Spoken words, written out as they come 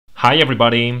Hi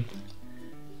everybody!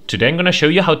 Today I'm gonna show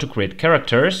you how to create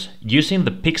characters using the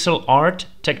pixel art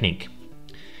technique.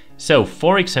 So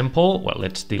for example, well,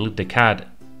 let's delete the cat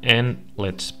and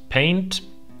let's paint.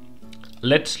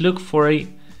 Let's look for a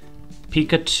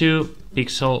Pikachu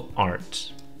pixel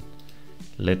art.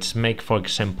 Let's make, for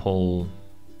example,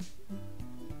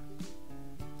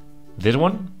 this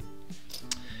one.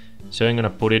 So I'm gonna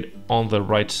put it on the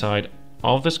right side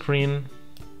of the screen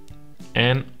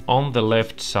and on the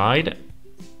left side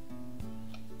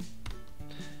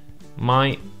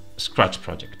my Scratch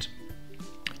project.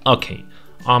 Okay,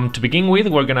 to begin with,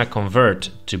 we're gonna convert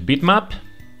to bitmap.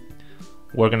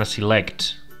 We're gonna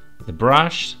select the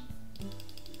brush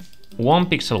 1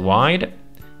 pixel wide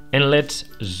and let's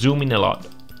zoom in a lot.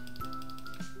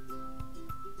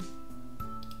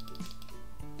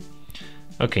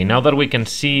 Okay, now that we can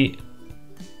see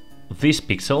this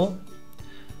pixel,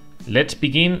 let's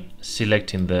begin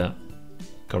selecting the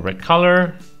correct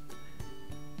color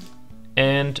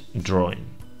and drawing.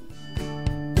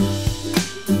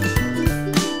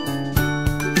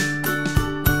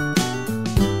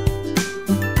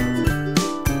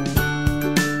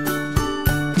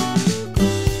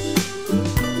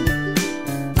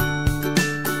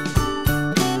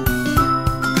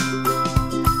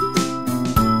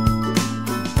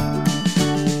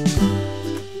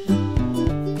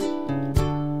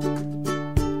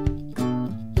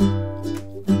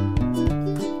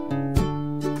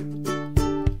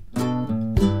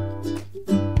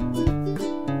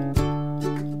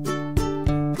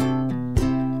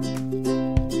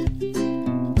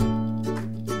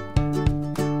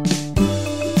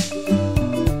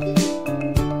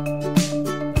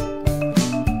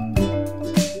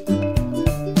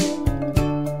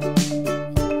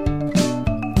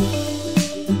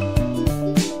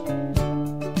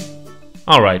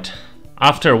 Alright,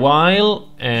 after a while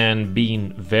and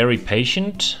being very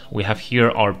patient, we have here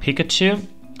our Pikachu,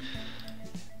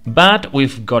 but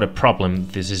we've got a problem.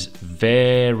 This is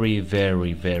very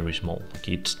small, like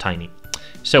it's tiny.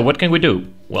 So what can we do?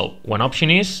 Well, one option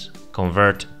is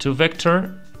convert to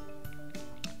vector,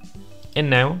 and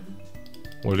now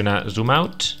we're gonna zoom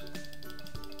out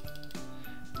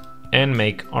and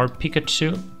make our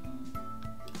Pikachu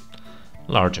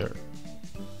larger.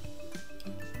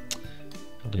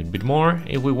 A little bit more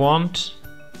if we want,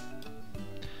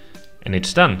 and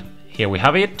it's done. Here we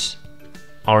have it.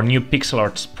 Our new pixel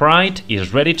art sprite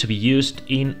is ready to be used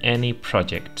in any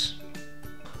project.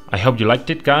 I hope you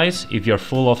liked it, guys. If you're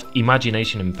full of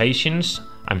imagination and patience,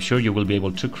 I'm sure you will be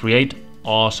able to create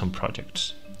awesome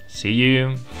projects. See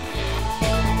you!